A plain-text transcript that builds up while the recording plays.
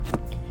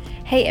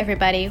Hey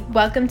everybody,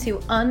 welcome to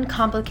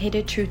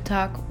Uncomplicated Truth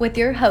Talk with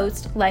your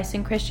host,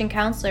 licensed Christian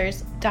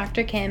counselors,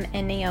 Dr. Kym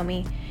and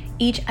Naomi.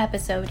 Each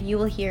episode you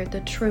will hear the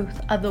truth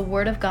of the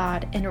Word of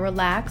God in a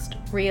relaxed,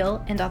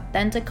 real, and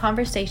authentic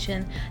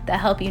conversation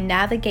that help you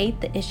navigate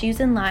the issues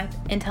in life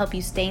and to help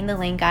you stay in the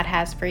lane God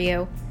has for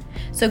you.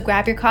 So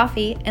grab your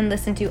coffee and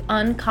listen to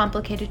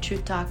Uncomplicated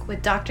Truth Talk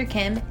with Dr.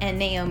 Kym and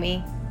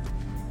Naomi.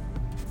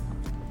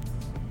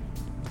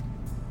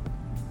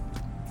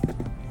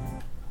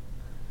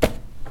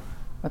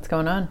 What's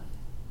going on?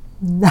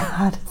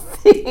 Not a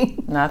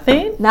thing.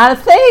 Nothing? Not a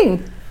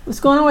thing. What's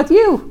going on with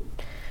you?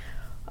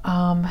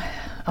 A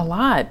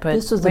lot,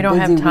 but we don't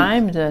have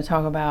time to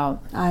talk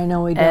about I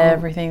know we don't.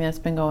 Everything that's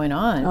been going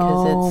on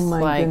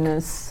because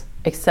Goodness.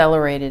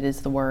 Accelerated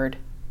is the word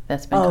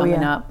that's been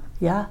coming up.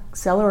 Yeah,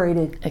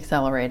 accelerated.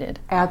 Accelerated.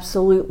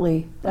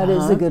 Absolutely. That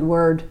is a good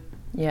word.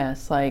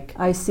 Yes, like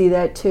I see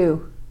that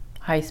too.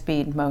 High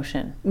speed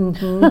motion.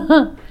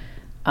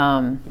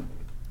 Mm-hmm.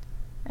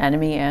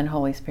 Enemy and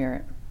Holy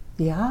Spirit.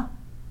 Yeah.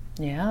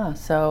 Yeah,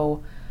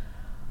 so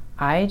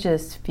I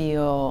just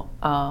feel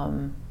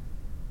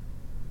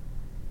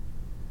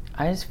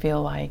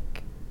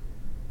like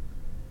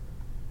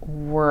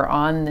we're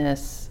on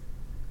this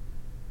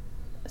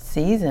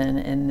season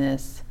in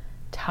this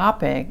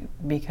topic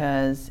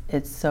because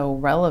it's so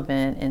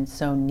relevant and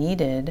so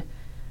needed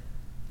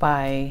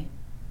by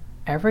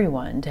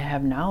everyone to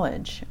have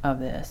knowledge of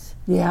this.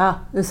 Yeah,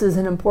 this is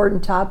an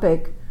important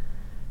topic.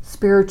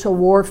 Spiritual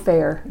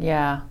warfare.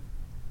 Yeah.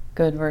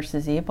 Good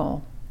versus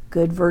evil.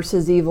 Good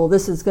versus evil.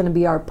 This is going to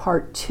be our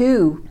part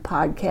 2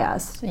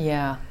 podcast.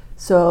 Yeah.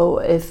 So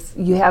if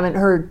you haven't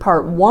heard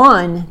part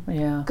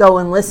 1, go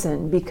and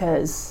listen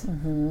because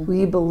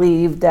we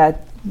believe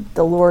that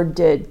the Lord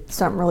did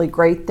something really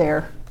great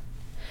there.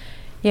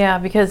 Yeah,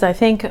 because I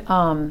think,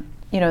 the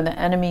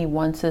enemy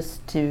wants us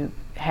to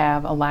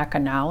have a lack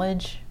of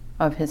knowledge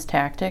of his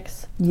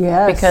tactics.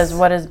 Yes. Because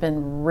what has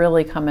been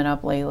really coming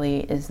up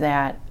lately is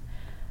that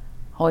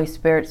Holy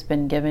Spirit's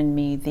been giving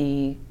me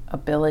the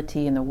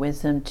ability and the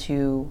wisdom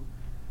to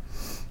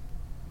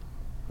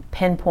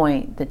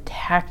pinpoint the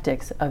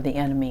tactics of the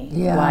enemy.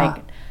 Yeah.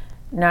 Like,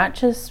 not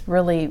just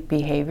really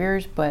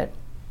behaviors, but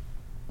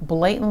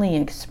blatantly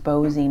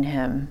exposing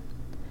him.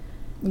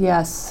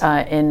 Yes.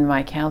 In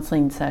my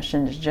counseling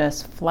sessions,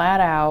 just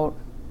flat out.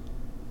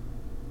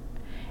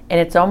 And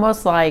it's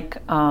almost like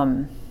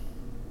I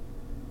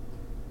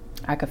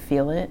could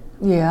feel it.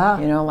 Yeah.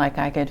 Like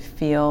I could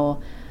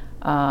feel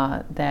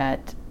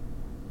that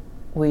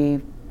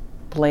we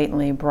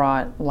blatantly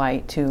brought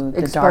light to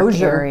the dark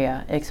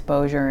area.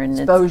 Exposure. And he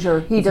he's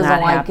doesn't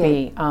not like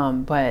happy,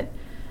 it. But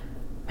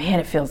man,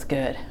 it feels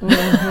good.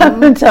 I'm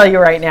going to tell you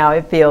right now,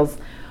 it feels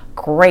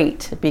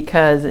great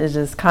because it's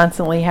just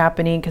constantly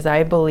happening because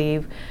I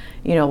believe,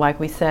 like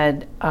we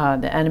said,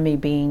 the enemy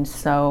being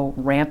so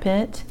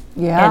rampant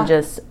and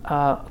just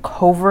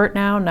covert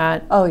now,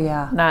 not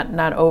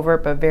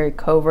overt, but very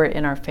covert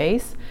in our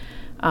face,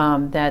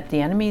 that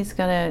the enemy is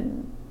going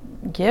to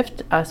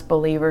gift us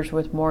believers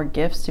with more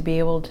gifts to be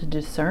able to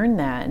discern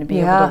that and be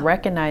able to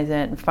recognize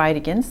it and fight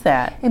against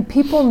that. And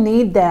people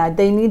need that.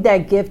 They need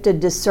that gift of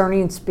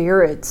discerning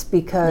spirits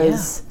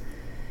because...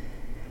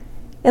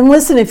 And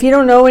listen, if you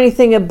don't know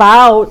anything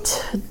about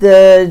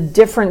the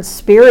different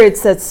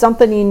spirits, that's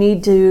something you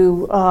need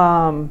to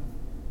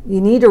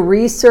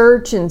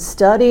research and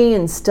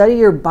study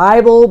your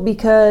Bible,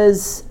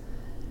 because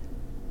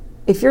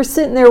if you're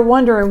sitting there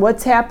wondering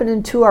what's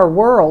happening to our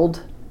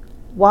world,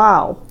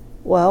 wow,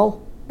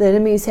 well, the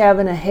enemy's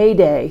having a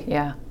heyday.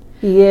 Yeah.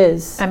 He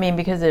is. I mean,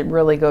 because it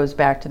really goes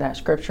back to that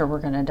scripture we're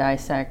going to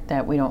dissect,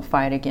 that we don't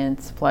fight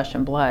against flesh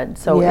and blood.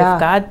 So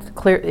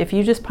if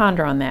you just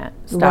ponder on that,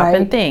 stop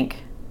and think.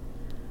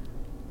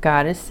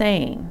 God is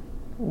saying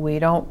we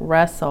don't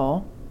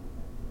wrestle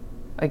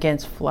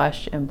against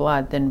flesh and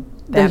blood, then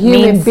that the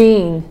human means,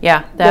 being.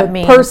 Yeah, that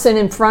means the person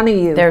in front of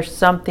you. There's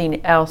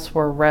something else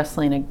we're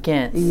wrestling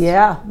against.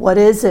 Yeah, what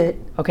is it?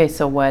 Okay,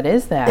 so what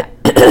is that?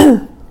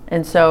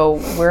 And so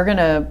we're going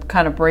to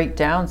kind of break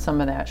down some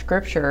of that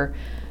scripture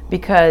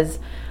because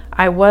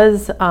I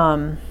was,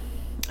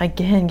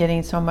 again,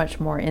 getting so much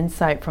more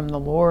insight from the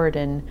Lord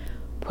and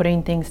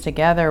putting things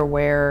together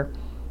where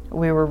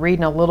we were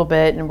reading a little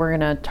bit, and we're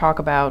going to talk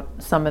about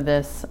some of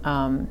this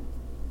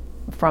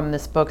from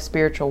this book,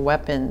 Spiritual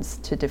Weapons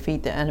to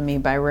Defeat the Enemy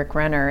by Rick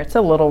Renner. It's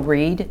a little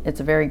read. It's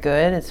very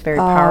good. It's very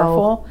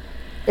powerful.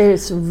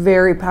 It's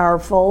very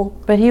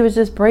powerful. But he was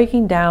just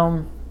breaking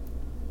down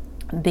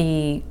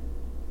the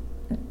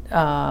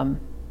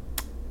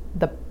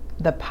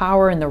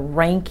power and the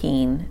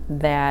ranking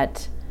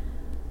that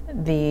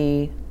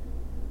the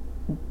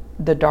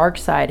dark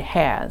side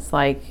has.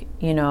 Like,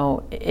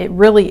 it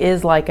really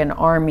is like an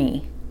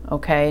army,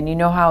 okay? And you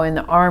know how in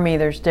the army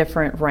there's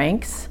different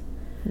ranks?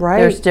 Right.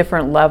 There's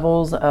different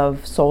levels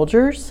of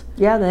soldiers.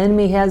 Yeah, the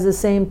enemy has the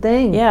same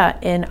thing. Yeah,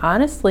 and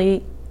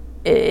honestly,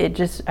 it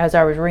just, as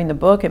I was reading the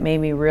book, it made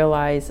me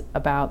realize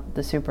about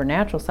the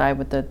supernatural side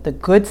with the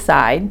good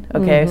side,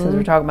 okay, since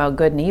we're talking about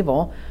good and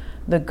evil.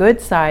 the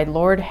good side,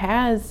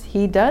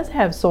 he does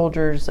have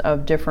soldiers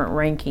of different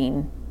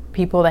ranking,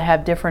 people that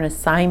have different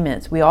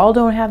assignments. We all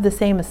don't have the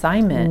same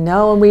assignment.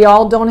 No, and we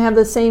all don't have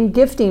the same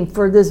gifting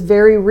for this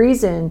very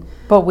reason.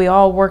 But we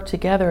all work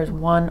together as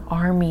one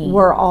army.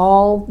 We're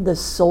all the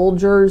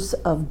soldiers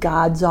of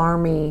God's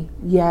army.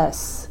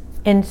 Yes.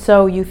 And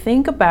so you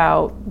think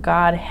about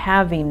God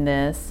having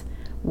this.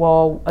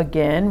 Well,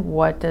 again,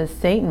 what does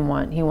Satan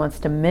want? He wants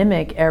to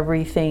mimic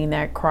everything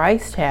that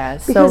Christ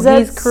has. Because so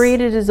he's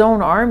created his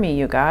own army,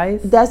 you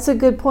guys. That's a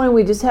good point.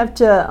 We just have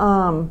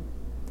to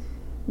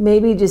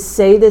maybe just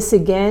say this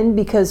again,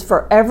 because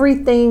for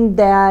everything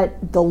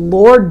that the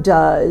Lord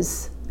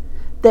does,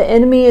 the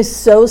enemy is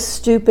so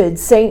stupid.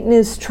 Satan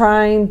is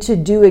trying to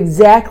do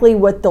exactly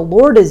what the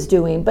Lord is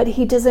doing, but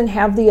he doesn't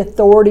have the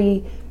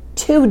authority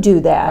to do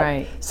that.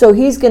 Right. So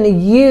he's going to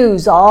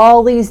use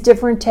all these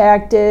different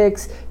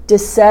tactics,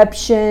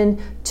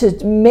 deception,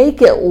 to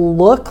make it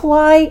look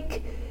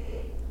like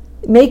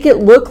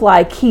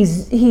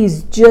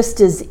he's just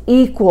as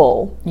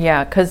equal.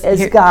 Yeah, because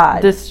as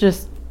God. This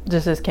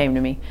just came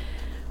to me.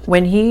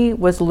 When he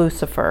was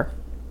Lucifer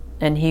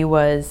and he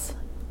was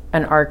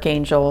an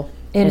archangel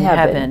in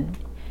heaven,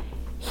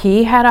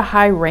 he had a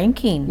high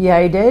ranking.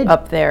 Yeah, he did.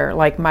 Up there,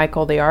 like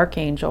Michael the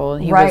archangel.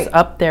 He Right. was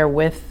up there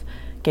with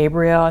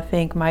Gabriel, I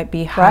think, might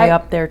be high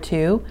up there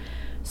too.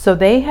 So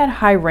they had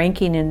high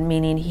ranking, and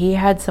meaning he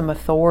had some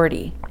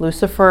authority.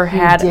 Lucifer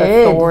had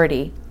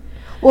authority.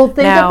 Well,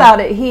 think about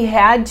it. He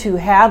had to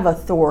have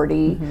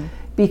authority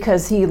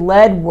because he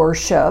led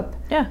worship.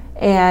 Yeah.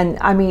 And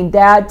I mean,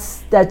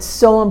 that's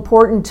so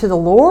important to the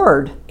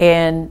Lord.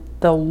 And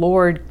the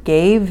Lord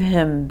gave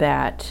him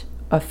that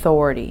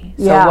authority.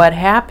 So Yeah. what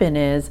happened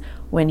is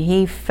when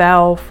he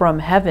fell from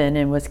heaven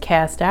and was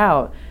cast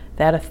out,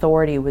 that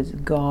authority was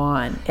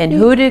gone. And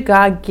who did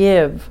God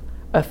give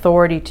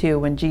authority to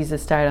when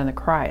Jesus died on the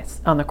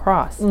cross?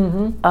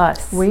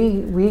 Us.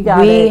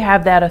 We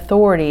have that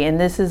authority, and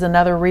this is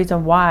another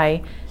reason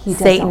why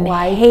Satan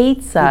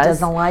hates us. He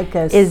doesn't like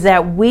us. Is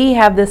that we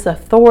have this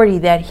authority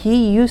that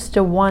he used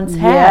to once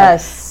have.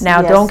 Yes.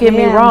 Now, yes, don't get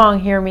me ma'am. wrong.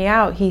 Hear me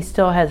out. He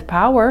still has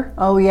power.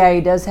 Oh yeah,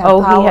 he does have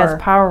power. Oh, he has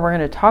power. We're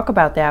going to talk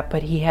about that,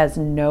 but he has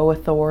no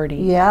authority.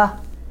 Yeah.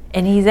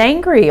 And he's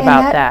angry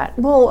about that.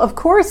 Well, of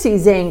course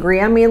he's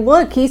angry. I mean,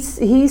 look, he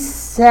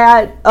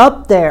sat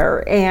up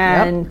there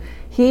and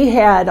he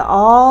had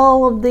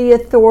all of the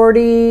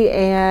authority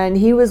and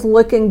he was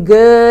looking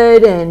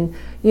good, and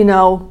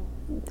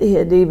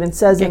it even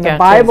says in the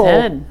Bible,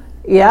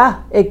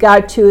 it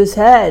got to his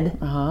head.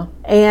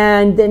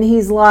 And then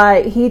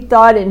he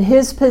thought in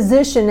his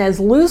position as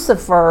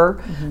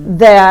Lucifer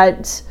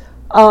that,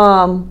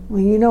 well,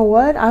 you know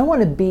what? I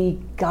want to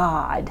be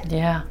God.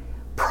 Yeah.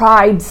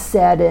 Pride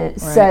set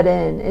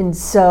in, and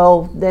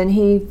so then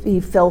he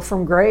fell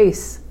from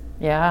grace.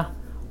 Yeah.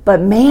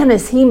 But man,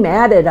 is he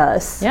mad at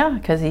us. Yeah,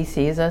 because he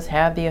sees us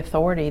have the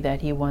authority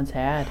that he once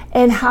had.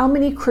 And how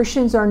many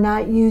Christians are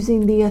not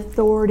using the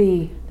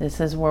authority? This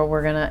is where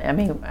we're going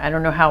to, I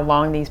don't know how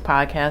long these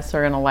podcasts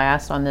are going to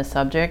last on this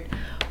subject,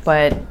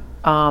 but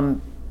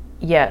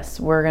yes,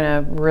 we're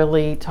going to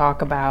really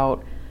talk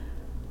about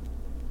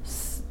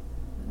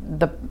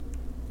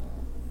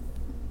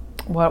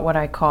what would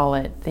I call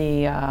it?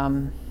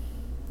 The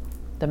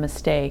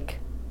mistake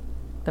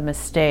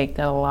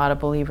that a lot of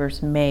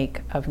believers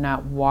make of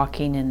not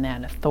walking in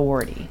that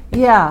authority.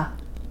 Yeah.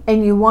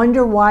 And you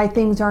wonder why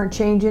things aren't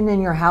changing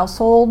in your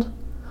household,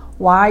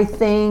 why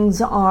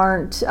things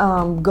aren't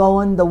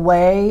going the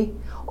way,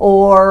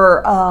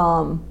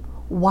 or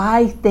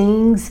why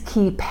things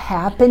keep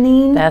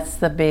happening. That's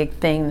the big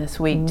thing this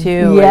week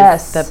too.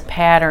 Yes. Is the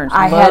patterns.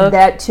 I had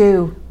that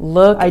too.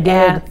 Look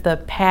at the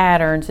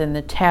patterns and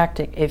the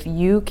tactic. If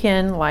you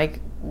can, like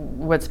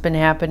what's been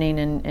happening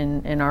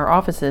in our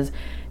offices,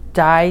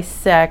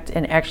 dissect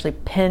and actually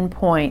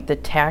pinpoint the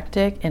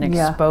tactic and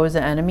expose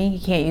the enemy,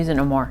 he can't use it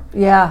no more.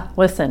 Yeah.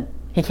 Listen,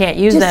 he can't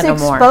use that no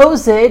more. Just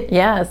expose it.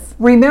 Yes.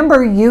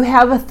 Remember, you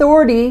have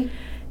authority.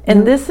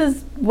 And this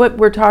is what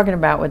we're talking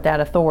about with that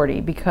authority,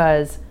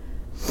 because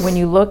when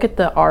you look at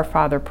the Our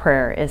Father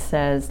prayer, it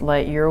says,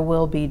 let your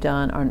will be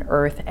done on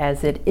earth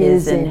as it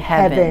is in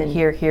heaven.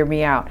 Hear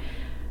me out.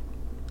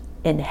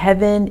 In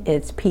heaven,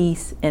 it's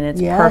peace and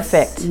it's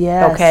perfect.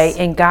 Yes. Okay?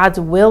 And God's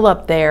will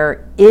up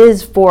there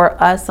is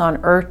for us on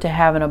earth to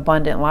have an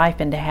abundant life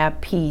and to have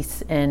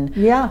peace and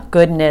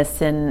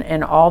goodness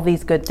and all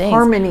these good things.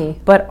 Harmony.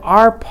 But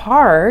our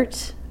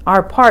part,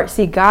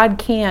 see, God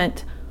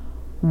can't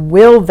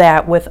will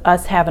that with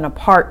us having a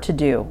part to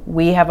do.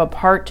 We have a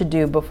part to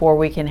do before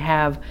we can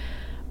have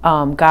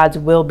God's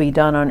will be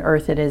done on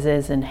earth as it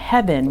is in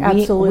heaven.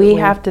 Absolutely. We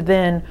have to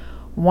then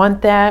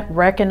want that,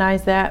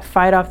 recognize that,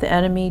 fight off the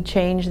enemy,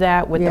 change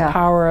that with the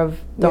power of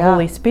the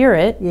Holy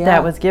Spirit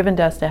that was given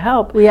to us to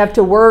help. We have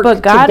to work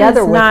together. But God is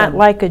with not him.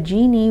 Like a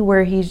genie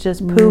where he's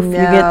just poof, you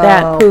get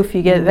that, poof,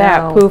 you get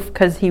that, poof,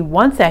 because he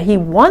wants that. He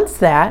wants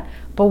that,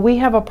 but we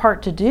have a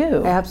part to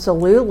do.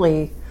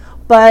 Absolutely.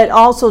 But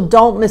also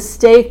don't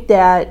mistake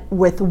that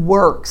with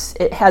works.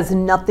 It has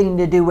nothing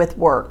to do with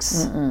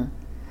works.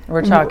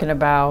 We're talking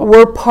about...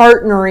 We're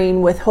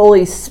partnering with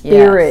Holy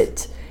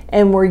Spirit,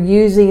 and we're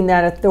using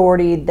that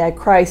authority that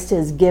Christ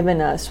has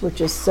given us,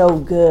 which is so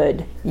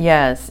good.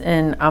 Yes,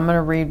 and I'm going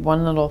to read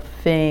one little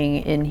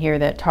thing in here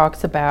that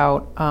talks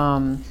about...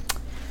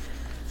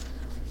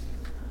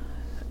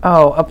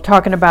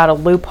 talking about a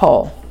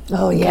loophole.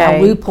 Oh, yeah,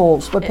 okay.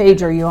 Loopholes. What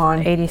page are you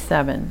on?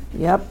 87.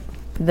 Yep.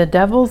 The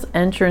devil's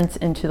entrance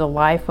into the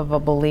life of a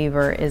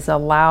believer is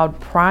allowed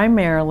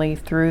primarily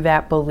through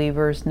that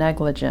believer's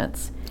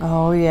negligence.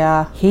 Oh,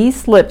 yeah. He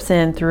slips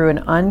in through an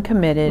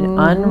uncommitted,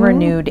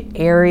 unrenewed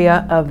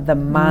area of the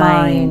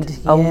mind,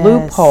 a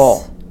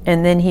loophole,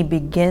 and then he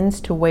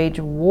begins to wage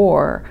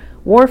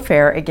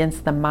warfare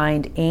against the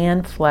mind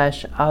and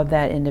flesh of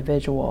that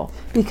individual.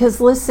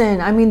 Because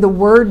listen, I mean, the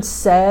word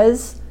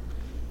says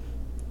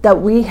that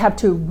we have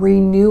to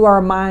renew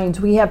our minds.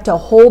 We have to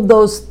hold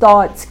those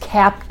thoughts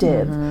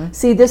captive.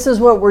 See, this is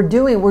what we're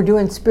doing. We're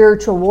doing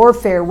spiritual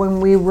warfare when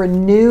we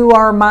renew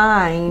our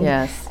mind.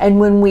 Yes.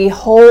 And when we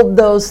hold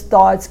those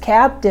thoughts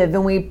captive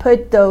and we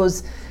put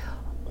those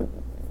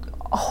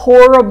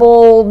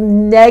horrible,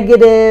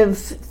 negative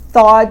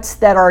thoughts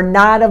that are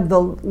not of the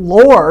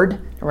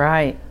Lord.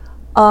 Right.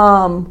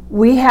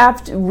 We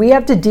have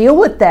to deal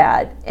with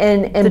that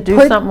and to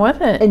do something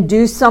with it. And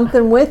do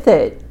something with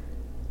it.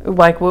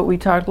 Like what we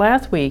talked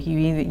last week,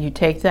 you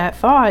take that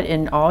thought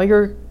and all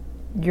your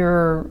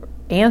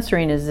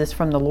answering, is this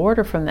from the Lord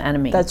or from the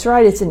enemy? That's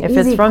right. It's an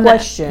easy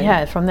question.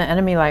 It's from the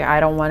enemy. Like, I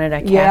don't want it.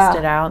 I cast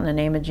it out in the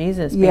name of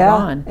Jesus. Be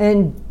gone.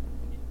 And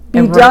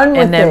be done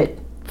with it.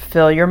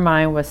 Fill your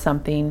mind with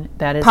something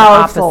that is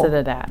powerful. The opposite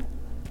of that.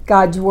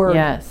 God's word.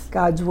 Yes.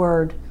 God's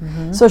word.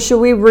 So should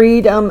we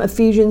read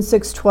Ephesians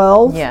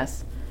 6:12?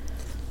 Yes.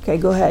 Okay,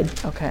 go ahead.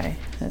 Okay.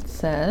 It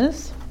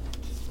says...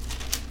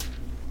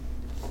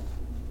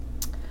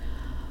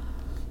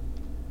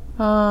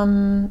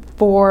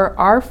 For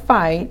our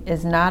fight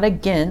is not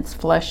against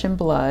flesh and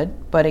blood,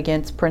 but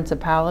against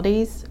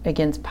principalities,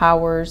 against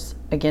powers,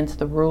 against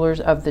the rulers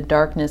of the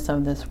darkness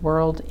of this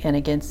world, and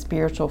against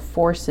spiritual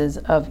forces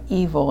of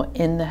evil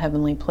in the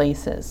heavenly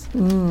places.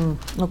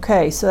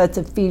 Okay, so that's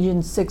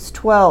Ephesians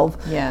 6:12.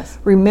 Yes.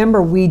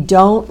 Remember, we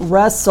don't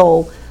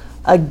wrestle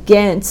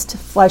against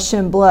flesh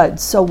and blood.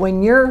 So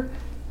when you're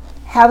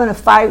having a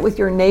fight with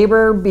your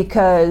neighbor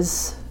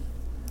because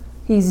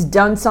he's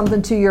done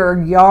something to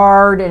your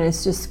yard and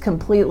it's just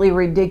completely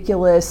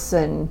ridiculous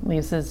and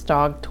leaves his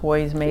dog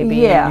toys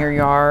maybe in your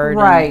yard.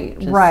 Right.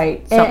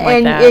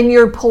 And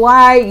you're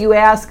polite, you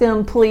ask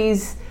him,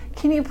 please,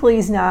 can you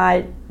please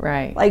not?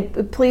 Right.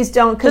 Like, please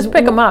don't. Just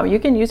pick them up. You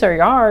can use our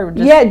yard.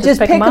 Just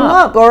pick them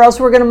up or else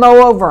we're going to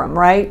mow over them,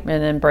 right? And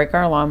then break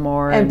our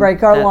lawnmower. And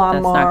break our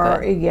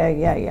lawnmower.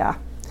 Yeah.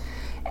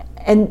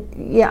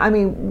 And I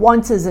mean,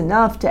 once is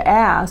enough to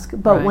ask,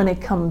 but when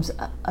it comes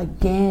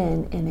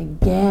again and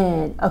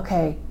again,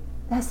 okay,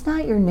 that's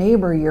not your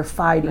neighbor you're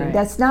fighting. Right.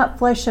 That's not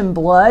flesh and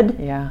blood.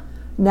 Yeah.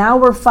 Now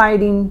we're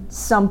fighting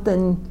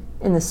something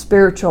in the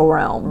spiritual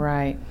realm.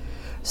 Right.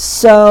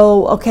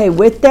 So, okay,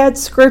 with that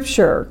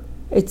scripture,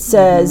 it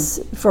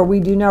says, for we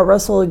do not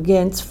wrestle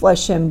against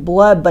flesh and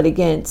blood, but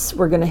against,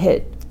 we're going to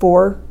hit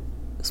 4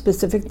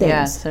 specific things.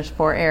 Yes, there's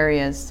 4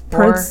 areas.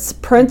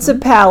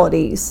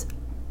 Principalities,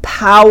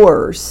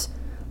 powers,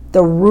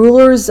 the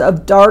rulers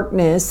of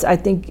darkness, I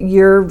think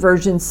your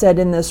version said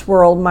in this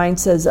world, mine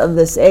says of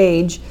this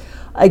age,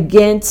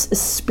 against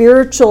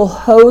spiritual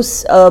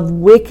hosts of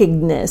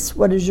wickedness.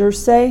 What does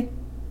yours say?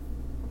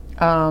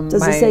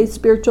 Does it say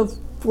spiritual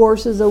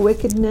forces of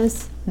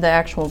wickedness? The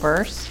actual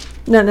verse?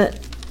 No.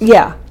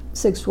 Yeah,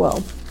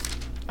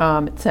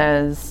 6:12. It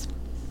says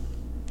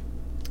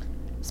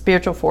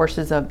spiritual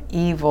forces of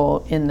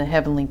evil in the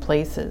heavenly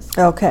places.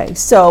 Okay,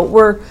 so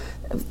we're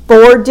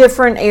 4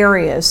 different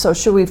areas. So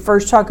should we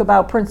first talk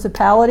about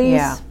principalities?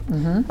 Yeah.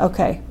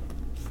 Okay.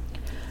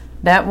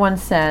 That one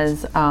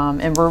says,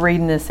 and we're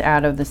reading this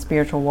out of the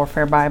Spiritual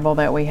Warfare Bible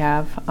that we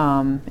have.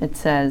 It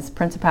says,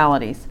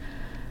 principalities.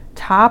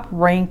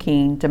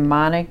 Top-ranking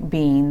demonic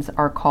beings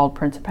are called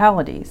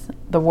principalities.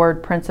 The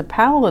word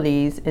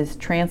principalities is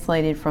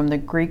translated from the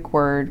Greek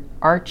word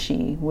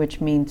archi, which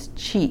means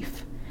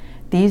chief.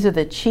 These are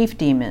the chief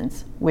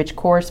demons, which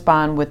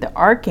correspond with the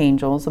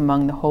archangels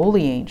among the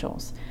holy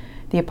angels.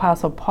 The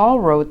Apostle Paul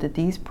wrote that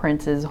these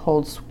princes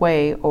hold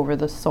sway over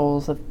the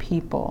souls of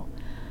people.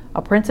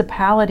 A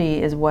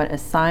principality is what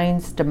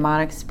assigns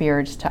demonic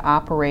spirits to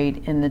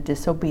operate in the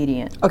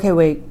disobedient. Okay,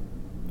 wait.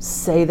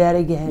 Say that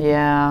again.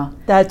 Yeah.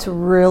 That's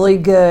really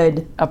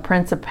good. A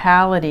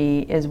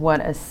principality is what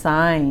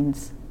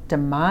assigns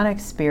demonic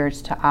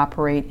spirits to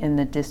operate in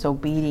the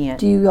disobedient.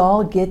 Do you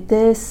all get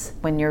this?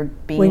 When you're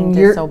being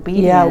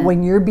disobedient. Yeah,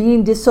 when you're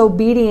being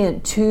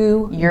disobedient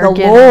to the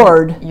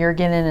Lord. You're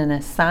getting an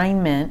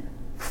assignment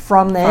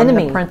from the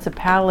enemy. The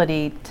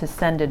principality to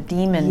send a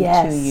demon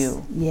to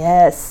you.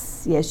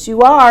 Yes, you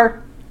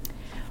are.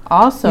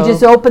 Also, you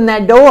just open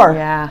that door.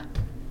 Yeah.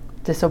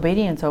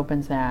 Disobedience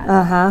opens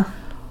that.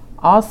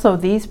 Also,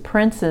 these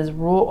princes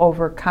rule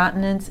over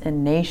continents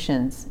and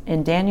nations.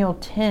 In Daniel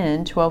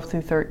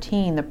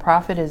 10:12-13, the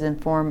prophet is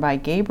informed by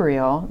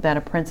Gabriel that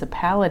a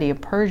principality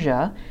of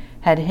Persia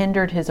had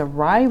hindered his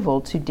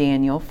arrival to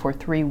Daniel for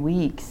 3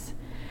 weeks.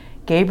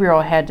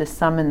 Gabriel had to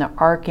summon the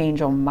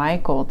archangel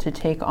Michael to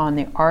take on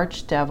the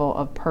archdevil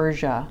of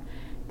Persia.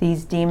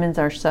 These demons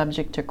are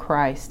subject to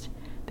Christ.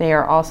 They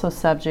are also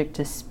subject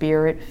to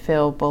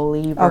spirit-filled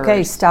believers.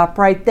 Okay, stop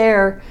right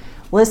there.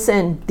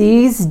 Listen,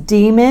 these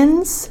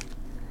demons,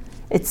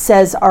 it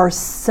says, are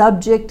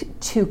subject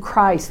to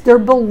Christ. They're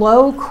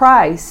below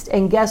Christ.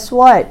 And guess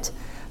what?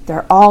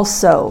 They're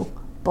also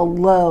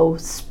below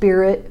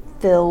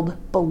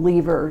spirit-filled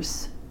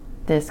believers.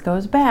 This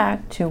goes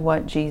back to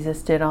what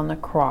Jesus did on the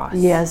cross.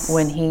 Yes.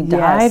 When he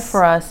died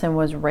for us and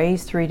was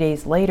raised 3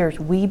 days later,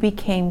 we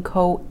became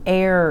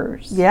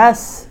co-heirs.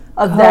 Yes.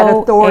 Of that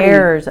authority.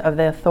 Co-heirs of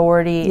the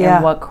authority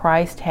and what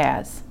Christ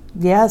has.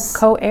 Yes.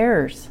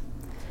 Co-heirs.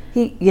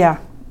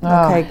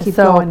 Okay, keep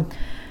going.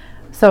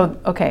 So,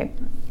 okay.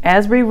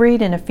 As we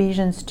read in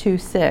Ephesians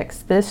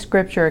 2:6, this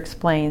scripture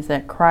explains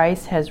that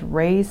Christ has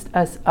raised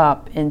us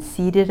up and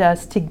seated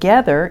us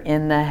together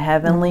in the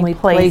heavenly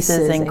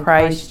places in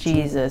Christ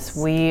Jesus.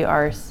 We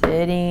are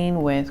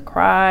sitting with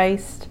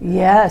Christ.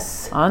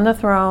 Yes. On the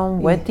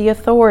throne with the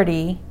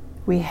authority.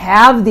 We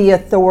have the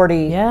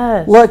authority.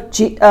 Yes. Look,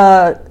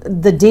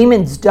 the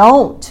demons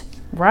don't.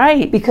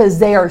 Right. Because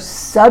they are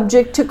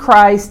subject to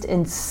Christ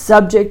and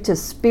subject to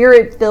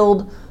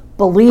spirit-filled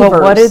believers.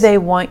 But what do they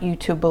want you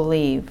to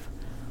believe?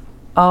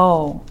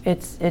 Oh,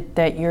 it's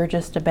that you're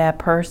just a bad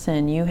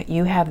person.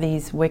 You have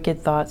these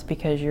wicked thoughts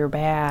because you're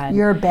bad.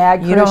 You're a bad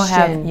Christian. You don't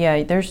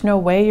have there's no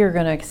way you're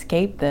going to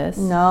escape this.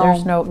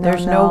 No.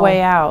 There's no way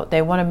out.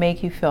 They want to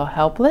make you feel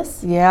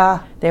helpless.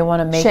 Yeah. They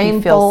want to make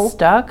you feel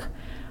stuck.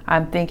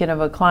 I'm thinking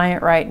of a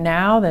client right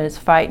now that is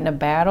fighting a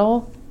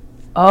battle.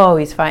 Oh,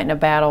 he's fighting a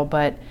battle,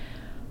 but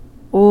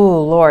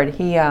Lord,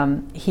 he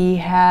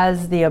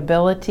has the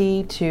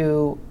ability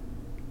to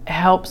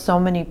help so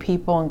many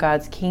people in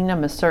God's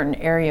kingdom, a certain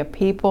area of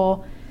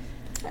people,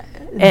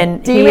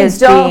 and demons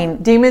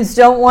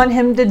don't want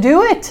him to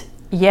do it.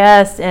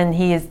 Yes, and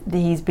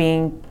he's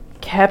being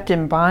kept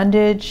in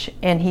bondage,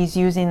 and he's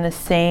using the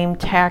same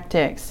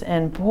tactics.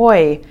 And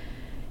boy,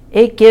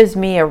 it gives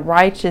me a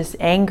righteous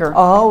anger.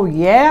 Oh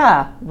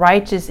yeah,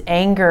 righteous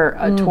anger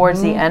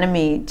towards the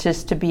enemy,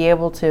 just to be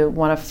able to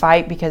want to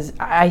fight, because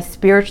I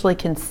spiritually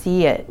can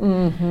see it.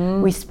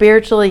 We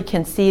spiritually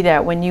can see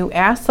that when you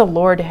ask the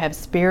Lord to have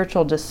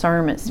spiritual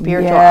discernment,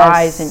 spiritual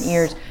eyes and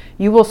ears,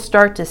 you will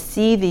start to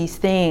see these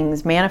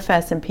things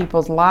manifest in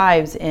people's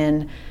lives,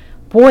 and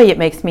boy, it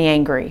makes me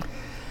angry.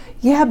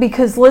 Yeah,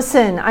 because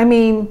listen, I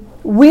mean,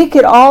 we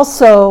could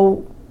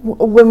also,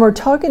 when we're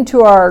talking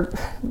to our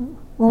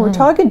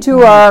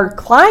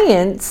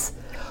clients,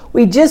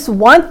 we just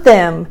want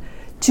them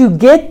to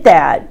get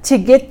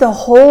the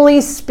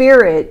Holy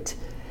Spirit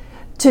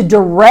to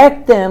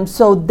direct them,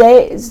 so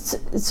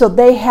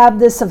they have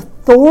this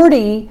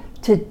authority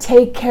to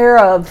take care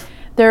of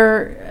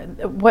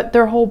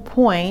their whole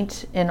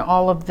point in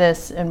all of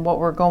this and what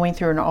we're going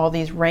through in all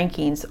these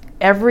rankings.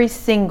 Every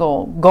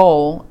single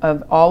goal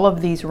of all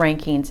of these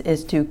rankings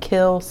is to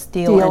kill,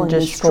 steal and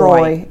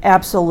destroy.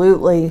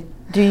 Absolutely.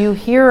 Do you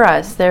hear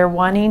us? They're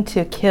wanting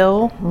to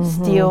kill,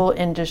 steal,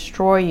 and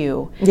destroy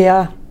you.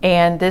 Yeah.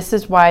 And this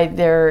is why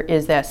there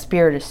is that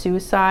spirit of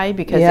suicide,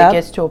 because it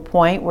gets to a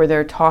point where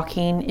they're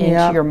talking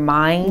into your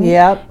mind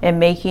and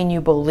making you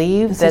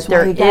believe that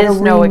there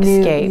is no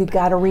escape. You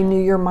got to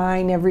renew your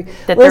mind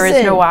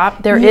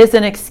there is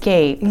an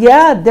escape.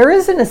 Yeah, there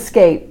is an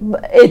escape.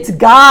 It's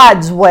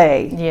God's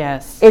way.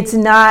 Yes. It's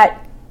not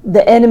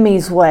the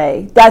enemy's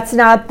way. That's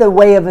not the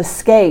way of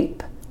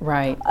escape.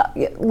 Right.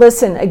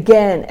 Listen,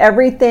 again,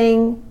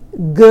 everything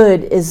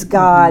good is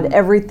God.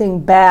 Everything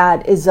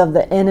bad is of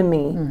the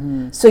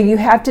enemy. So you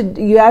got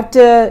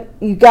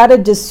to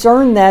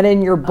discern that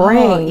in your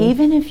brain.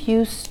 Even if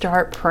you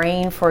start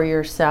praying for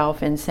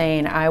yourself and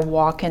saying, I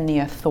walk in the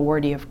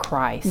authority of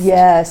Christ.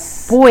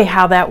 Yes. Boy,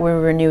 how that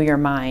will renew your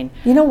mind.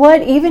 You know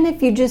what? Even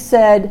if you just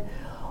said,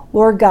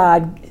 Lord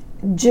God,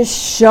 just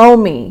show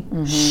me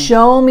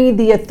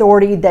the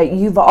authority that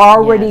you've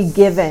already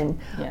given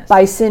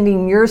by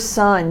sending your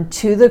son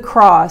to the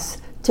cross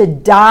to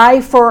die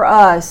for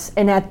us.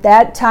 And at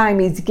that time,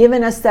 he's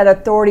given us that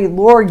authority.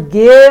 Lord,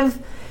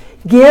 give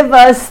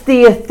us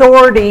the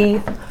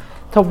authority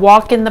to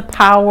walk in the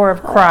power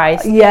of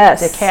Christ.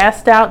 Yes. To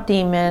cast out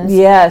demons.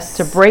 Yes.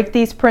 To break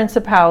these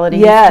principalities.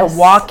 Yes. To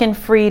walk in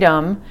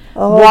freedom.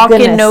 Oh, walk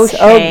goodness. in no shame.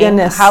 Oh,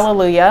 goodness.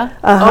 Hallelujah.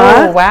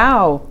 Uh-huh. Oh,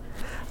 wow.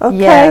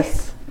 Okay.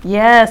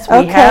 Yes,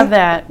 we have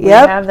that. We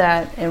have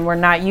that, and we're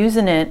not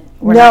using it.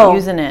 We're not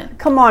using it.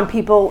 Come on,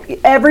 people.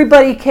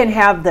 Everybody can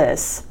have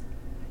this.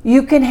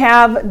 You can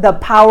have the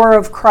power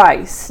of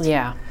Christ.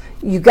 Yeah.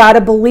 You got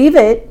to believe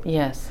it.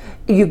 Yes.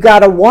 You got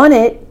to want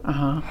it.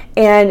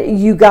 And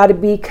you got to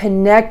be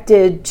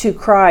connected to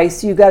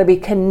Christ. You got to be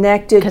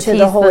connected to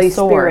the Holy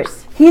Spirit.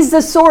 He's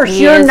the source.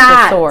 You're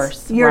not the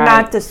source. You're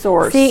not the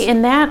source. See,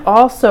 and that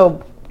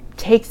also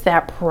takes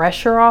that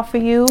pressure off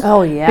of you.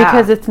 Oh, yeah.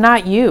 Because it's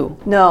not you.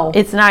 No.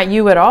 It's not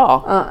you at all.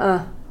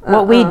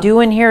 What we do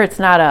in here, it's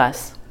not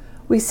us.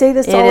 We say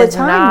this all the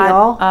time,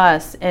 y'all. It is not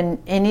us.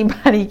 And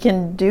anybody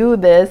can do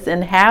this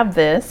and have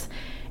this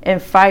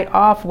and fight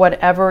off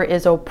whatever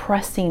is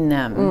oppressing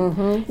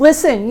them.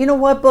 Listen, you know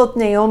what? Both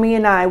Naomi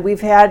and I,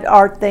 we've had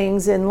our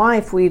things in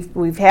life.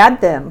 We've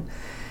had them.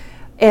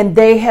 And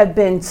they have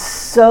been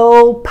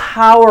so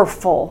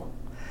powerful.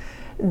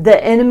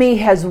 The enemy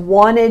has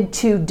wanted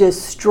to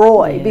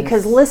destroy. Yes.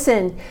 Because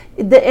listen,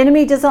 the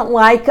enemy doesn't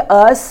like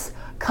us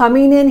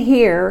coming in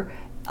here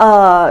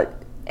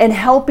and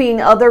helping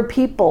other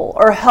people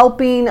or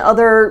helping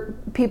other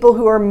people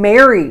who are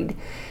married.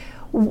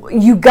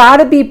 You got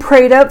to be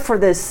prayed up for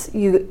this,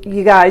 you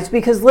guys,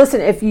 because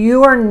listen, if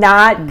you are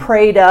not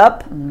prayed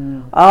up,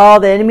 oh,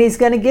 the enemy's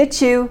going to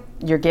get you.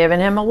 You're giving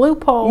him a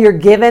loophole. You're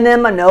giving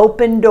him an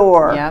open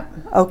door. Yep.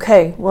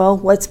 Okay, well,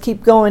 let's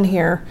keep going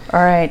here.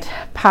 All right,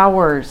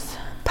 powers.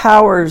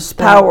 Powers.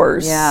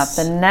 Yeah,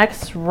 the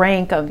next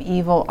rank of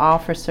evil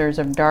officers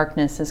of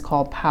darkness is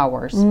called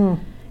powers, and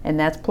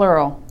that's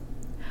plural.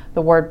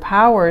 The word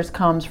powers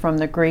comes from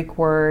the Greek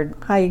word...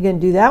 How are you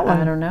going to do that one?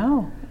 I don't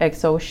know.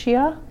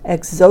 Exousia,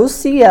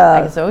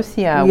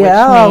 yeah.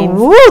 Which means...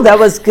 Woo, that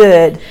was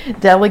good.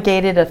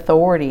 Delegated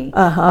authority,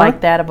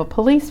 like that of a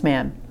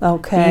policeman.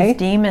 Okay. These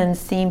demons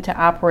seem to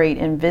operate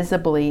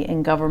invisibly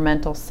in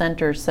governmental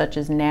centers such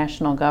as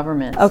national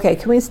governments. Okay,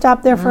 can we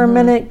stop there for a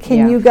minute?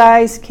 Can you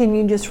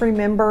just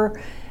remember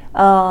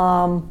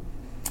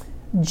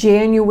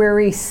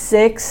January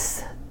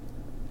 6th?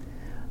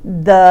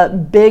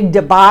 The big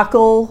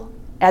debacle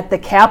at the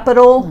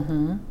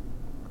Capitol.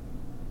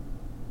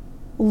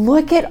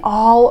 Look at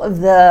all of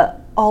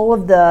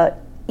the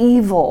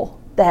evil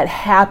that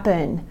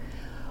happened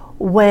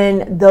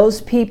when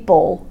those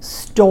people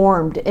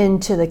stormed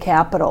into the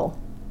Capitol.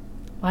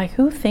 Like,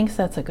 who thinks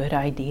that's a good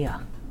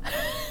idea?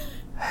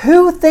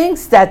 Who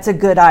thinks that's a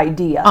good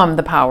idea?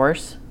 The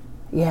powers.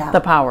 Yeah.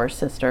 The powers,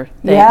 sister.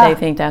 They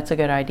think that's a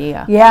good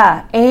idea.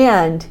 Yeah,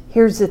 and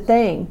here's the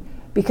thing.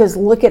 Because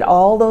look at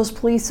all those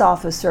police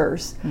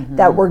officers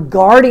that were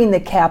guarding the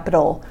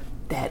Capitol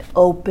that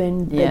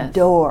opened the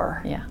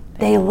door. Yeah.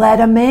 They let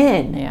them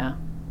in. Yeah.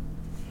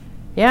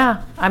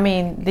 Yeah. I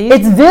mean,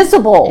 it's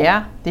visible.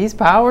 Yeah. These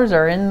powers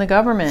are in the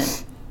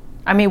government.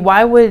 I mean,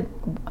 why would...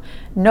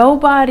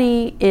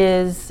 Nobody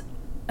is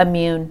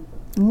immune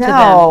to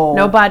them.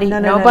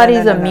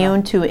 Nobody's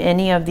immune to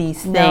any of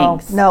these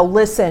things. No,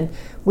 listen.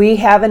 We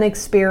have an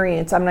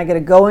experience. I'm not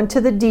going to go into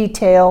the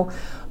detail,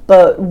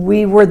 but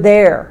we were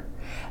there.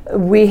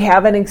 We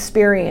have an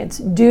experience.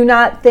 Do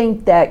not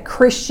think that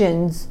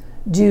Christians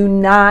do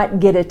not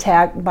get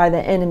attacked by the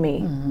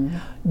enemy.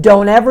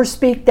 Don't ever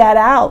speak that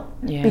out.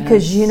 Yes.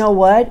 Because you know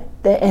what?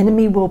 The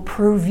enemy will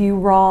prove you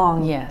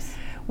wrong. Yes.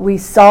 We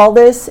saw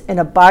this in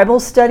a Bible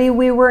study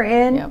we were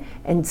in,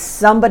 and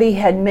somebody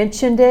had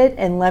mentioned it,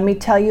 and let me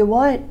tell you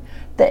what,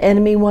 the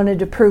enemy wanted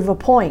to prove a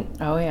point.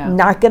 Oh, yeah.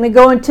 Not going to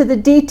go into the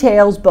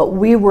details, but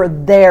we were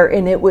there,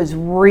 and it was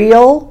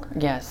real.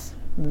 Yes.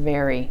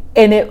 Very.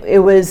 And it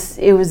was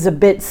a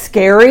bit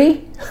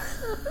scary.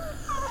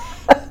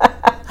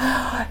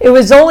 It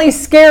was only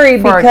scary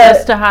for because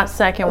just a hot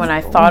second when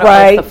I thought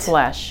it was the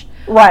flesh.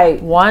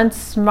 Right.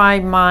 Once my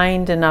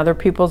mind and other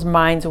people's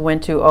minds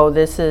went to,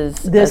 this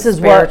is a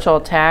spiritual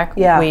attack,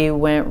 we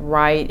went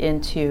right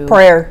into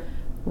prayer.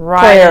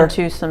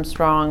 Into some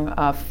strong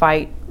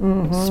fight,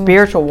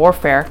 spiritual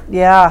warfare.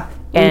 Yeah,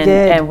 we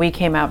did. And we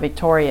came out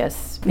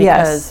victorious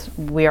because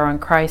we are on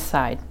Christ's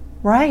side.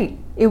 Right.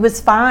 It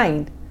was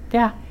fine.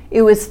 Yeah.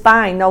 It was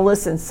fine. Now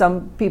listen,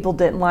 some people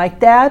didn't like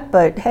that,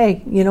 but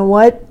hey, you know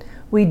what?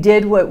 We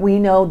did what we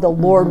know the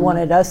Lord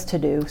wanted us to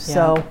do.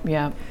 So.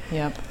 Yep.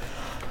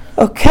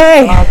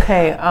 Okay.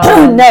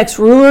 Next,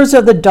 rulers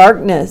of the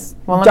darkness.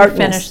 Well, let me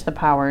finish the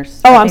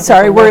powers. Oh, I'm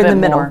sorry. We're in the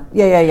middle. More.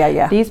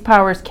 Yeah. These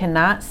powers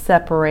cannot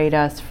separate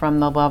us from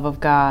the love of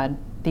God.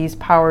 These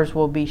powers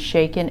will be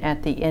shaken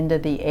at the end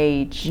of the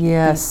age.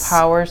 Yes. These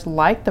powers,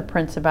 like the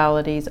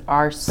principalities,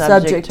 are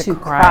subject to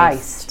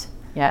Christ.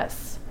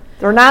 Yes.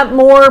 They're not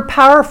more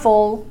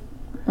powerful.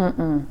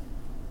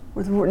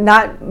 We're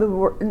not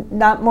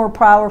more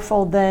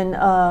powerful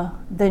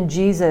than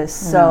Jesus.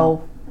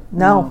 So,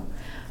 no.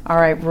 All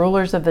right,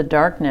 rulers of the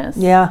darkness.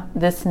 Yeah.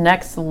 This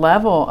next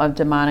level of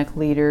demonic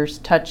leaders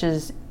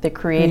touches the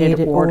created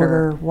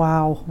order.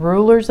 Wow.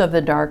 Rulers of the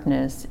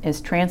darkness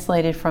is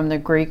translated from the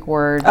Greek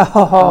word.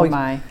 Oh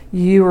my.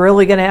 You're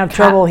really going to have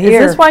trouble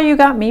here. Is this why you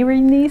got me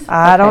reading these?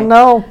 I don't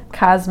know.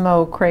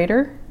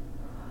 Cosmocrator.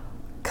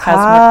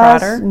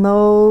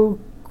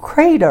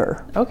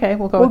 Crater. Okay,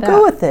 we'll go with that. We'll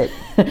go with it.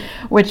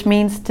 Which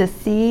means to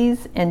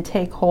seize and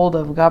take hold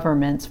of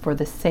governments for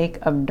the sake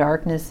of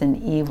darkness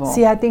and evil.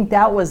 See, I think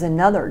that was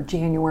another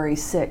January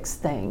 6th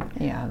thing.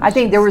 Yeah. I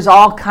think there was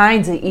all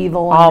kinds of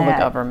evil in that. All the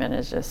government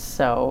is just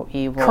so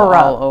evil.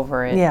 Corrupt. All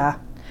over it. Yeah.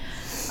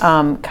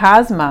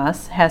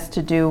 Cosmos has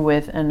to do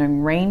with an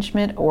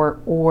arrangement or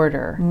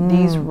order.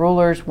 These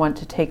rulers want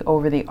to take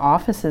over the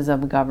offices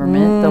of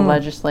government, the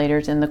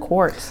legislators, and the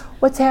courts.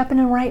 What's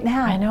happening right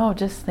now? I know,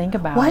 just think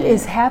about What it.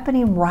 is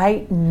happening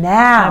right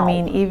now? I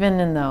mean, even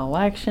in the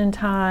election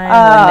time,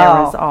 when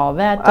there was all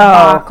that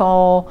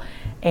debacle,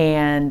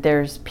 and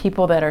there's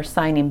people that are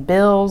signing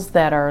bills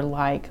that are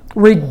like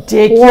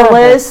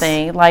ridiculous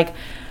thing, even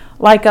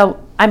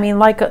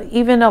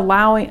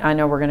allowing. I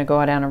know we're going to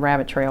go down a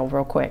rabbit trail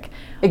real quick.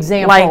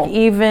 Example. Like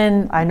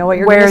even I know what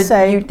you're going to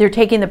say. They're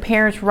taking the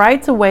parents'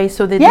 rights away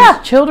so that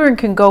these children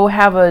can go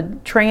have a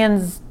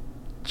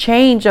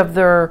change of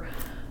their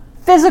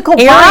physical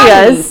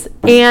areas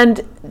body.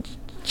 And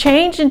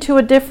change into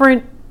a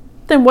different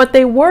than what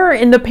they were,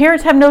 and the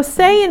parents have no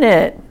say in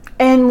it.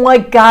 And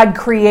like God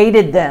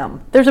created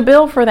them. There's a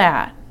bill for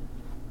that.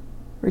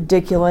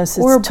 Ridiculous.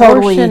 Or It's abortion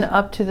totally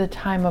up to the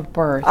time of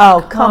birth.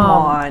 Oh, come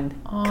on.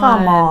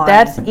 Come on.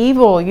 That's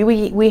evil.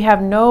 We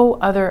have no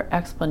other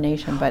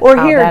explanation but or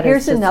how that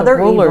here's is another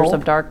the rulers evil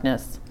of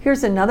darkness.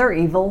 Here's another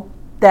evil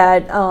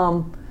that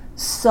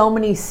so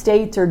many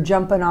states are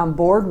jumping on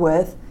board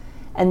with,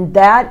 and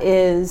that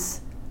is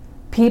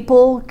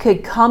people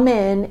could come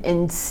in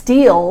and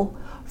steal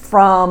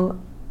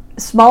from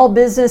small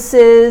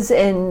businesses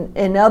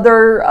and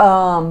other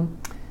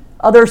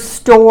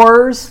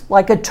stores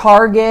like a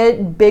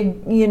Target, big,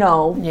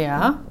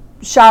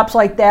 shops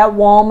like that,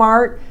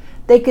 Walmart.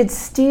 They could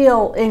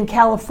steal in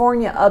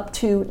California up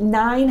to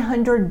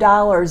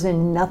 $900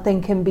 and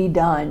nothing can be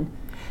done.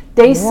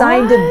 They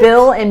signed a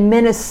bill in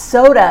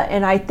Minnesota,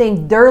 and I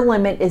think their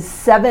limit is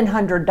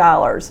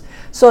 $700.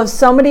 So if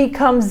somebody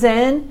comes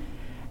in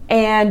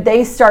and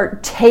they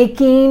start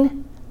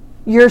taking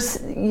your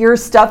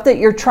stuff that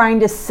you're trying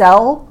to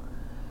sell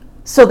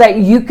so that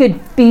you could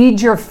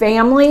feed your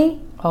family,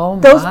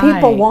 those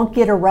people won't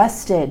get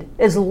arrested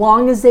as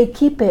long as they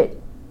keep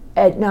it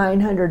at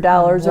 $900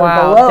 or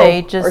below,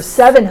 they just or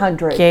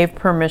 $700. Gave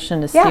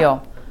permission to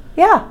steal.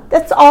 Yeah,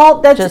 that's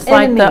all. That's just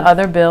enemy. like the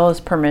other bill is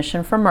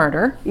permission for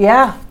murder.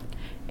 Yeah.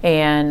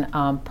 And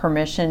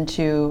permission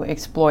to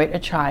exploit a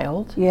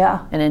child.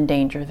 Yeah. And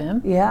endanger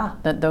them. Yeah.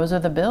 Those are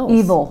the bills.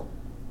 Evil.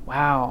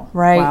 Wow.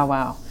 Right.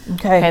 Wow.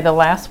 Okay. The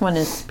last one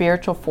is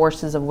spiritual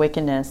forces of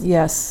wickedness.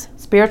 Yes.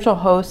 Spiritual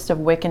hosts of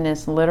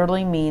wickedness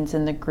literally means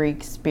in the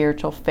Greek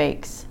spiritual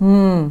fakes.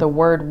 The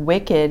word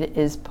wicked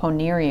is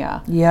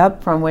poneria.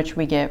 Yep. From which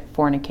we get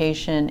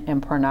fornication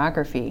and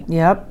pornography.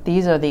 Yep.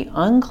 These are the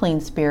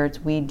unclean spirits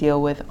we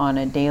deal with on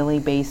a daily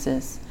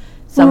basis.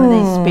 Some of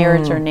these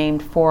spirits are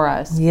named for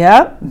us.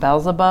 Yep.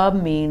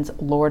 Beelzebub means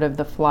Lord of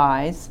the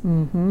Flies.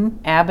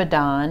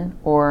 Abaddon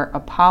or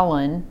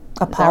Apollyon.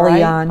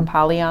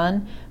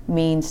 Apollyon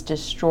means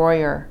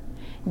destroyer.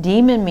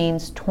 Demon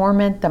means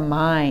torment the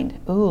mind.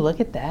 Ooh, look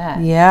at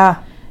that.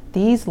 Yeah.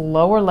 These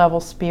lower level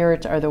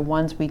spirits are the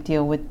ones we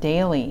deal with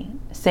daily.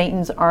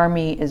 Satan's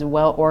army is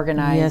well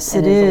organized. Yes,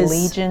 and it his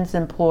is. legions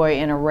employ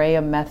an array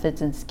of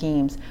methods and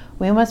schemes.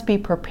 We must be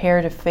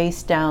prepared to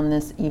face down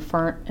this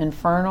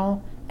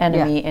infernal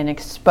enemy and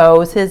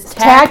expose his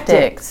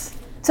tactics.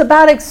 It's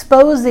about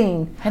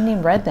exposing. I hadn't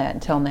even read that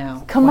until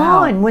now. Come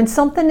on, when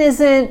something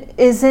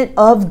isn't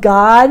of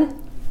God,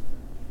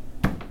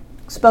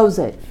 expose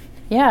it.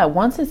 Yeah,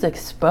 once it's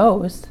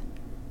exposed,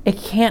 it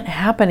can't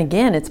happen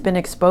again. It's been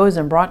exposed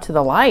and brought to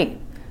the light.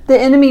 The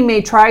enemy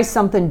may try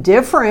something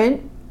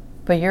different.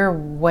 But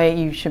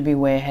you should be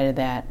way ahead of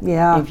that.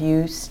 Yeah. If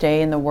you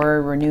stay in the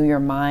Word, renew your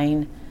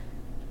mind,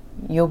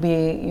 you'll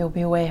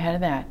be way ahead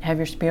of that. Have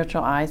your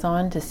spiritual eyes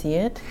on to see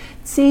it.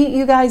 See,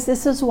 you guys,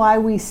 this is why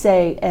we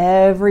say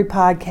every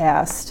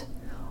podcast,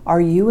 are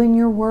you in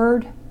your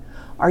Word?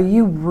 Are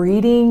you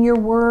reading your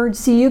Word?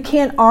 See, you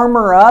can't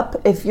armor up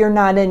if you're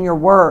not in your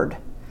Word.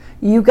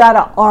 You got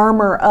to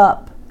armor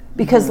up.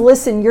 Because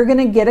listen, you're going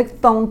to get a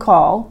phone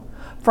call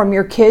from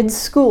your kid's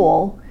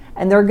school,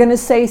 and they're going to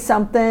say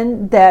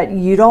something that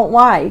you don't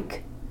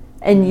like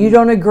and you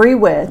don't agree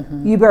with.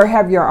 You better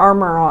have your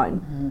armor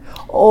on.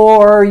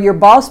 Or your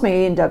boss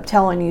may end up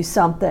telling you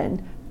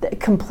something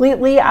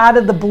completely out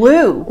of the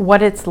blue.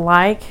 What it's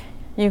like,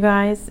 you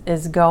guys,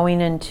 is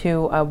going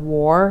into a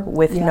war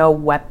with no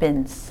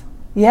weapons.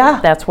 Yeah.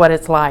 That's what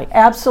it's like.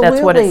 Absolutely.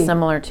 That's what it's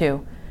similar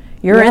to.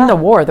 You're in the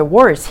war. The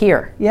war is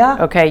here.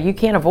 Yeah. Okay, you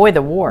can't avoid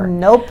the war.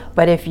 Nope.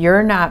 But if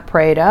you're not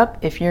prayed up,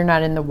 if you're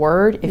not in the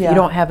Word, if you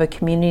don't have a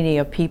community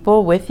of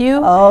people with you,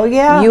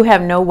 you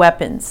have no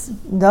weapons.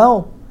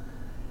 No.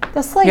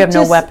 That's like you have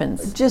no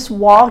weapons. Just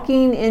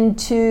walking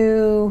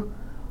into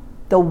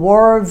the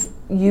war of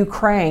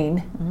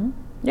Ukraine.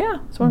 Yeah,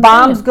 that's what I'm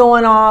bombs saying.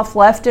 going off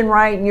left and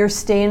right, and you're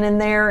standing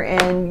there,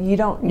 and you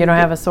don't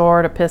have a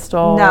sword, a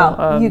pistol.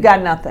 No, you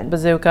got nothing.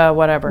 Bazooka,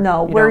 whatever.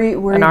 No, where are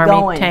you an army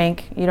going?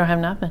 Tank. You don't have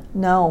nothing.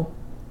 No,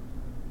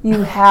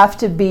 you have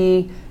to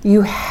be.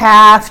 You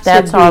have to.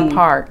 That's our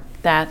part.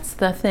 That's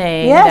the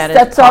thing. Yes, that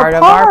that's is part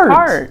of our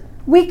part.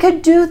 We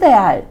could do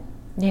that.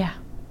 Yeah.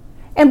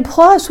 And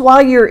plus,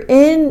 while you're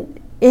in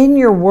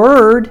your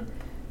Word,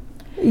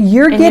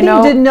 you're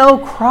getting to know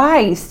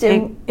Christ.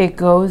 And it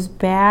goes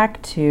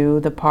back to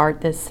the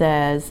part that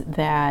says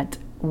that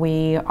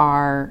we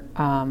are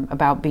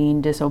about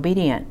being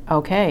disobedient.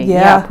 Okay,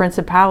 Yeah.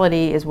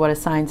 Principality is what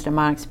assigns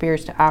demonic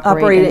spirits to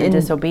operate in the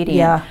disobedient.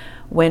 Yeah.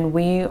 When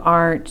we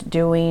aren't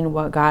doing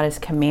what God has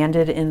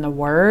commanded in the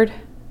Word,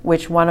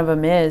 which one of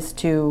them is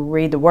to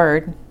read the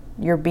Word,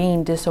 you're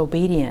being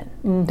disobedient.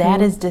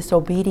 That is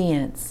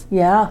disobedience.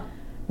 Yeah.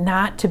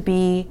 Not to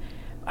be,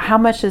 how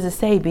much does it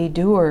say? Be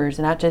doers,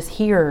 not just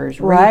hearers.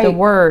 Right. Read the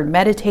Word,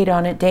 meditate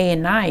on it day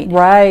and night.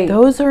 Right.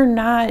 Those are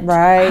not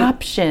Right.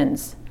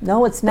 options.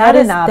 No, it's not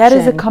an option. That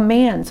is a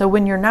command. So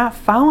when you're not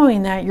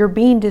following that, you're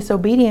being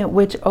disobedient,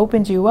 which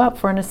opens you up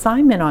for an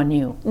assignment on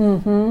you.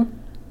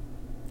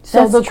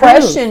 So That's the truth.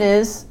 question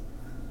is,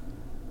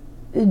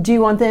 do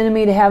you want the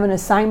enemy to have an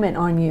assignment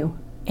on you?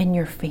 In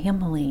your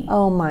family.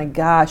 Oh my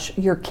gosh,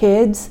 your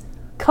kids?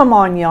 Come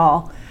on,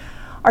 y'all.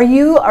 Are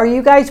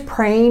you guys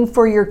praying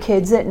for your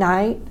kids at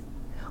night?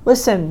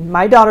 Listen,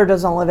 my daughter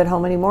doesn't live at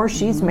home anymore.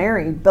 She's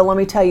married. But let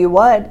me tell you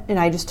what, and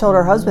I just told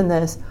her husband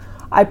this,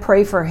 I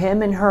pray for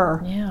him and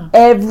her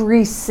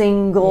every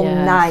single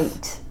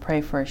night.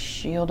 Pray for a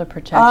shield of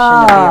protection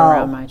to be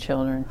around my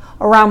children.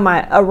 Around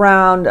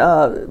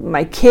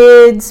my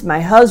kids,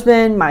 my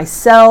husband,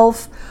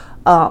 myself,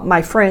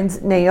 my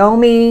friends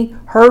Naomi,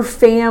 her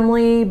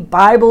family,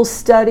 Bible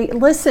study.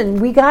 Listen,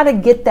 we got to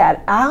get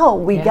that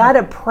out. We got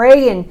to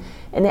pray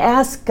and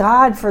ask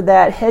God for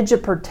that hedge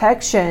of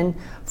protection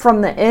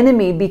from the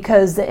enemy,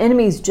 because the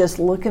enemy's just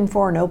looking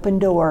for an open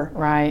door.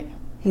 Right.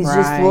 He's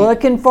just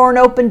looking for an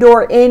open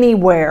door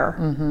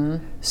anywhere.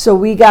 So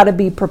we got to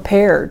be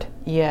prepared.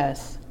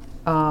 Yes.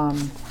 Do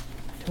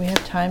we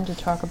have time to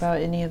talk about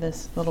any of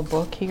this little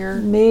book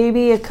here?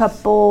 Maybe a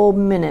couple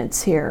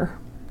minutes here.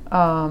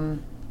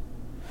 Could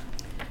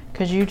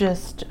you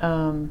just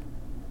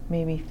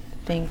maybe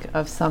think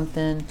of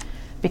something,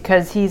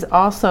 because he's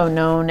also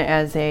known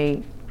as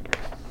a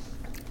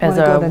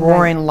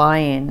roaring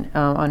lion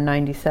on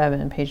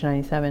 97, page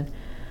 97.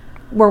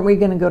 Weren't we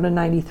going to go to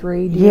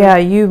 93? Yeah,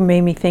 you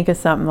made me think of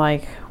something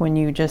like when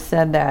you just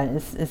said that.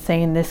 It's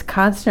saying this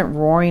constant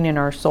roaring in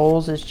our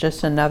souls is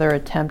just another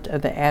attempt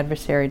of the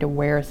adversary to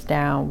wear us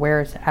down, wear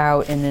us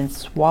out, and then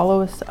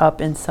swallow us up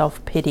in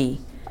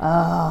self-pity.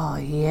 Oh,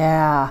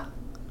 yeah.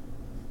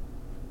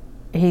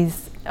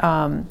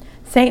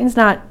 Satan's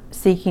not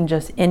seeking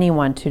just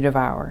anyone to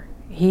devour.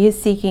 He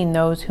is seeking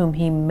those whom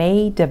he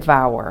may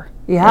devour.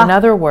 Yeah. In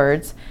other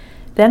words,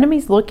 the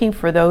enemy's looking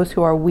for those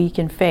who are weak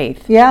in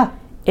faith. Yeah.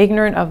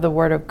 Ignorant of the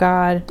word of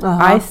God,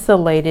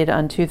 isolated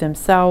unto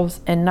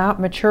themselves, and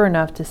not mature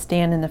enough to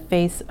stand in the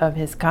face of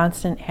his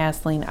constant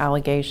hassling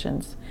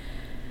allegations.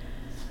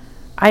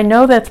 I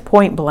know that's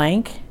point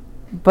blank,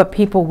 but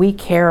people, we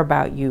care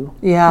about you.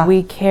 Yeah.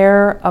 We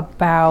care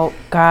about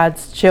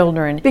God's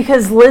children.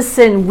 Because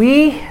listen,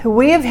 we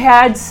have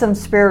had some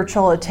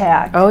spiritual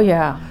attack. Oh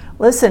yeah.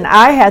 Listen,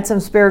 I had some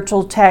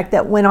spiritual attack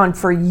that went on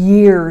for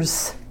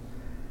years.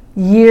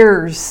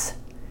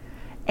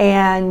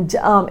 And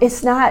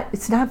it's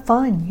not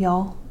fun,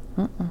 y'all.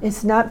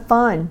 It's not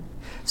fun.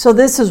 So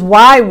this is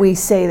why we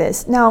say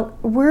this. Now,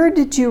 where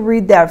did you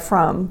read that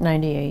from?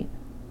 98.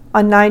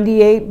 On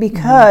 98?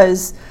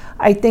 Because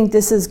I think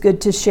this is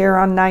good to share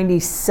on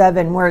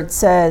 97, where it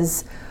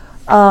says,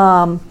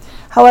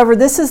 however,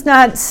 this has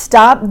not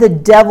stopped the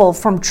devil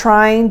from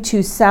trying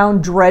to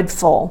sound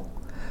dreadful.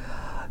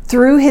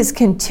 Through his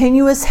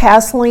continuous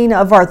hassling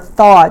of our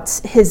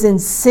thoughts, his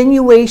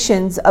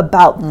insinuations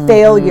about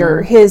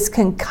failure, his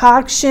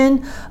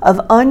concoction of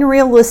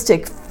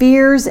unrealistic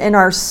fears in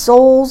our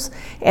souls,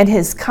 and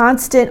his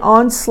constant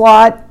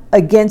onslaught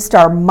against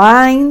our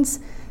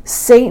minds,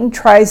 Satan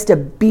tries to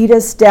beat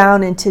us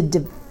down into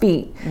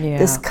defeat. Yeah.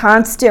 This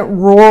constant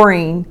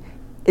roaring,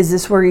 is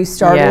this where you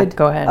started? Yeah,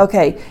 go ahead.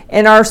 Okay.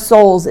 In our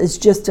souls is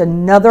just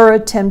another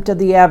attempt of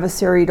the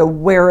adversary to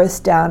wear us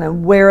down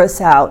and wear us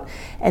out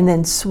and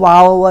then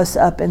swallow us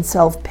up in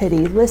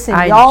self-pity. Listen,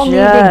 y'all need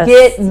to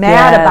get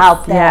mad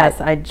about that. Yes,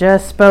 I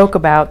just spoke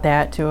about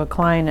that to a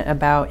client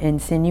about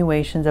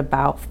insinuations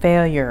about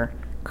failure.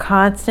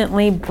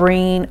 Constantly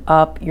bringing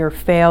up your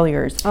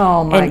failures.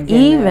 Oh my and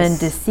goodness. even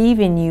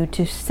deceiving you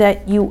to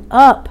set you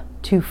up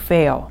to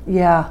fail.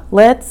 Yeah.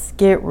 Let's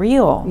get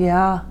real.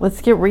 Yeah.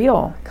 Let's get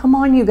real. Come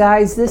on, you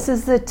guys. This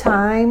is the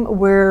time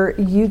where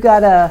you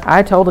gotta.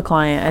 I told the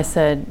client, I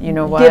said, you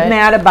know what? Get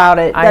mad about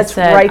it. That's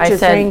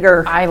righteous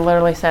anger. I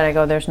literally said, I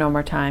go, there's no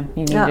more time.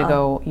 You need to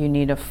go. You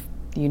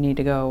need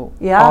to go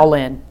all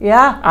in.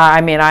 Yeah.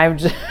 I mean, I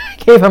just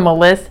gave him a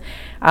list.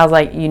 I was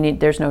like,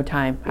 there's no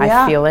time.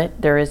 I feel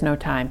it. There is no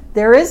time.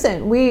 There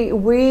isn't.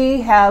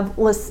 We have.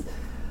 Listen,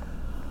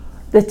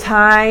 the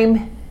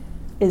time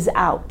is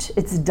out.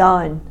 It's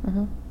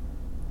done.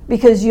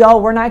 Because y'all,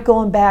 we're not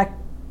going back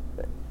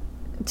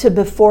to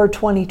before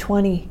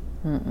 2020.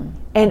 And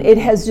it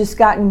has just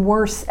gotten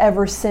worse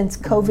ever since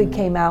COVID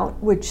came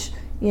out, which,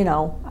 you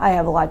know, I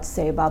have a lot to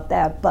say about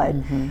that, but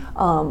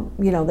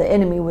you know, the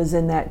enemy was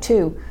in that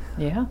too.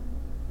 Yeah.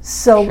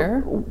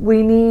 So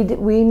we need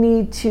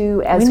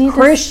to, as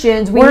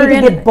Christians, we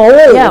need to get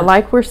bold. Yeah,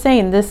 like we're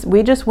saying,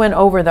 we just went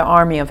over the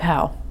army of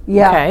hell.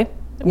 Yeah. Okay.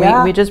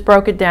 Yeah. We just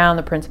broke it down,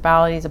 the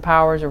principalities, the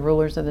powers, the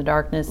rulers of the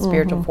darkness,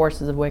 spiritual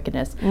forces of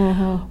wickedness.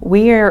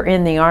 We are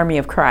in the army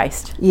of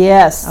Christ.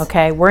 Yes.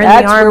 Okay, we're in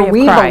That's the army where of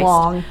we Christ.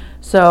 belong.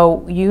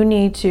 So you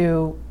need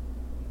to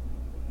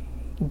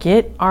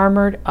get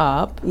armored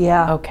up.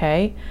 Yeah.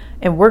 Okay,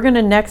 and we're going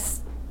to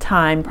next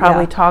time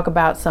probably Yeah. talk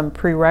about some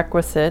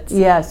prerequisites.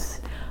 Yes.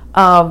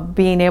 Of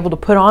being able to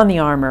put on the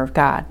armor of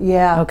God.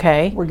 Yeah.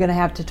 Okay. We're going to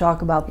have to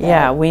talk about that.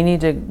 Yeah, we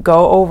need to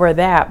go over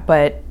that,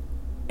 but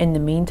in the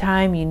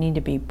meantime, you need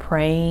to be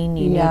praying.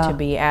 You need to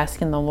be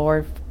asking the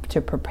Lord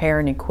to prepare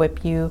and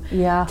equip you.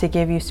 Yeah. To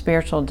give you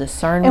spiritual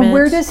discernment. And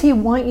where does He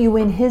want you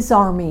in His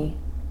army?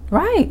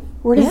 Right.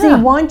 Where does He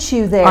want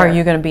you there? Are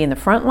you going to be in the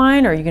front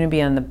line? Or are you going to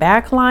be on the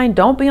back line?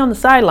 Don't be on the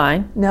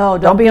sideline. No,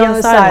 don't be on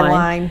the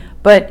sideline.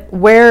 But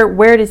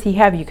where does He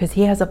have you? Because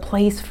He has a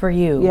place for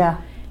you. Yeah.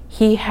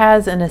 He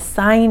has an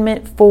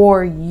assignment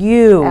for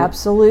you.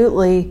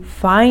 Absolutely.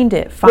 Find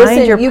it.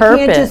 Find your purpose.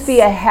 You can't just be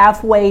a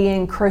halfway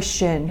in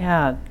Christian.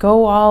 Yeah,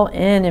 go all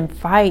in and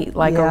fight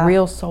like a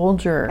real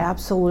soldier.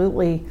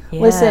 Absolutely.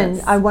 Yes.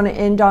 Listen, I want to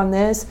end on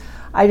this.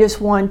 I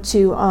just want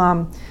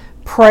to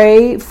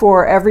pray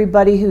for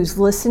everybody who's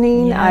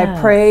listening. Yes.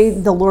 I pray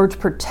the Lord's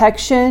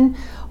protection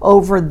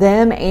over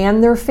them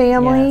and their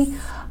family.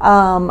 Yes.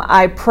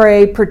 I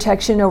pray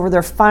protection over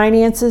their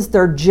finances,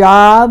 their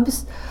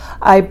jobs.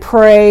 I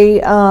pray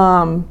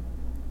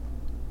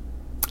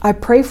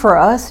for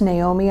us,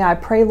 Naomi. I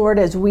pray, Lord,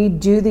 as we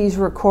do these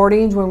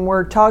recordings, when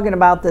we're talking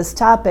about this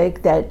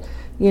topic, that,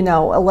 you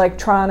know,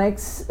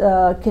 electronics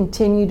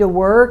continue to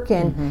work.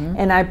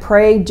 And I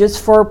pray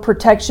just for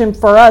protection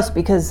for us,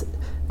 because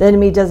the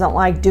enemy doesn't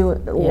like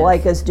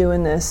us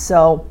doing this.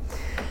 So,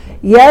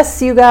 yes,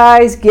 you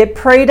guys, get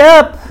prayed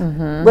up.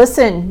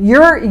 Listen,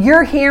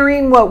 you're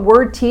hearing what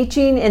we're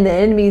teaching, and the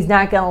enemy's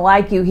not going to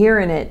like you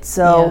hearing it.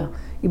 So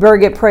you better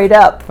get prayed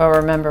up. But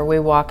remember, we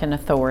walk in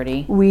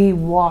authority. We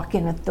walk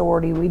in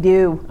authority. We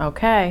do.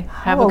 Okay.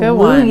 Have a good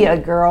one. Hallelujah,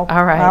 girl.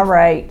 All right. All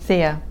right. See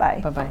ya.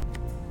 Bye. Bye-bye.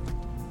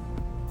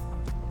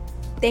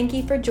 Thank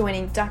you for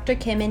joining Dr.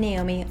 Kym and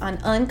Naomi on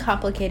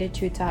Uncomplicated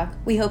Truth Talk.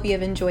 We hope you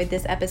have enjoyed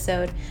this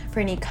episode. For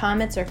any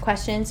comments or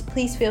questions,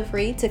 please feel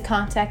free to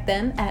contact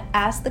them at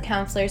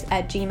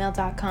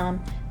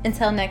askthecounselors@gmail.com.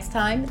 Until next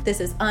time,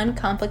 this is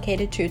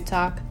Uncomplicated Truth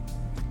Talk.